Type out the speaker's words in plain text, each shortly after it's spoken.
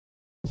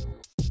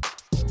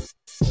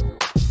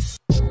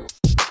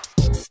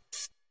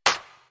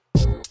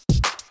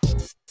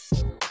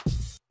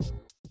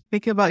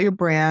Think about your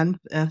brand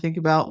and think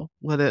about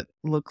what it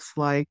looks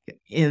like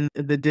in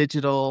the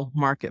digital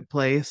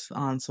marketplace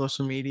on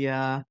social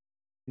media.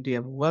 Do you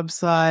have a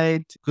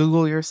website?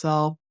 Google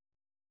yourself.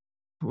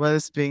 What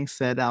is being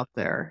said out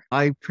there?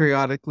 I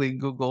periodically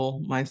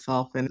Google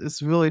myself, and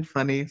it's really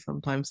funny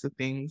sometimes the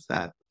things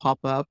that pop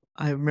up.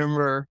 I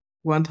remember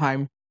one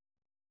time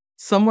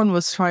someone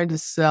was trying to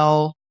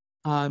sell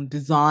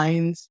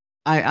designs.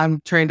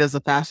 I'm trained as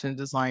a fashion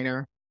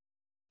designer,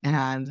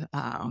 and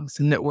was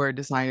a knitwear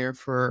designer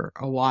for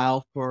a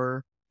while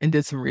and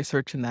did some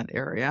research in that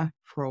area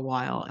for a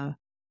while.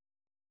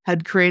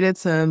 Had created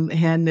some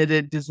hand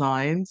knitted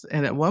designs,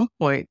 and at one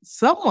point,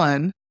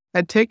 someone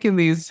had taken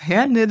these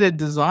hand knitted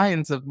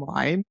designs of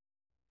mine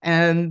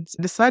and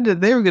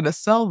decided they were going to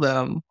sell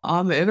them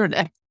on the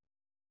internet.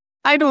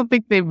 I don't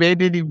think they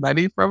made any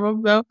money from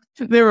them though.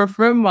 They were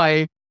from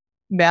my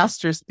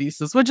master's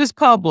thesis, which is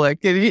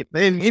public, and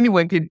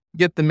anyone could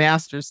get the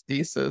master's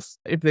thesis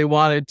if they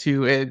wanted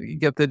to and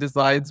get the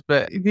designs.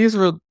 But these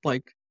were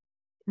like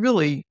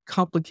really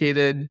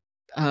complicated,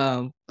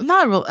 not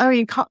real, I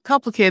mean,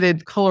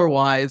 complicated color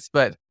wise,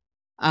 but,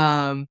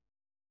 um,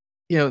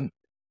 you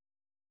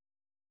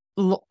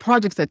know,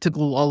 projects that took a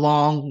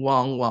long,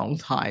 long, long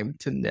time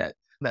to knit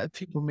that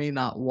people may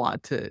not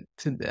want to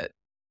knit.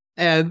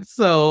 And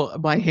so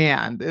by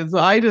hand, and so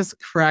I just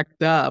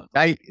cracked up.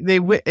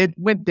 It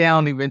went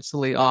down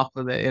eventually off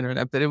of the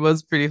internet, but it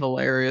was pretty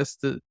hilarious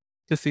to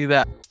see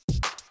that.